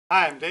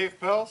Hi, I'm Dave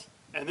Pelz,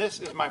 and this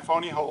is my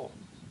phony hole.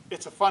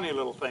 It's a funny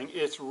little thing.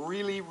 It's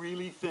really,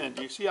 really thin.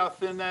 Do you see how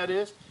thin that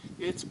is?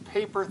 It's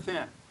paper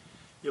thin.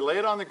 You lay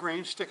it on the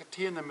green, stick a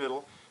tee in the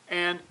middle,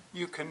 and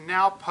you can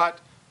now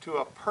putt to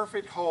a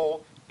perfect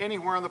hole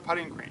anywhere on the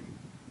putting green.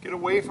 Get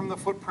away from the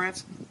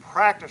footprints,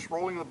 practice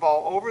rolling the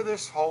ball over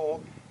this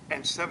hole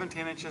and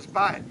 17 inches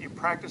by it. You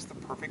practice the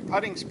perfect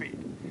putting speed.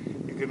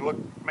 You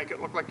can make it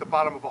look like the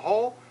bottom of a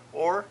hole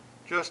or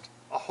just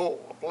a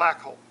hole, a black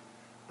hole.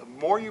 The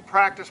more you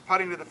practice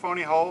putting to the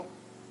phony hole,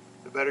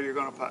 the better you're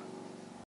going to putt.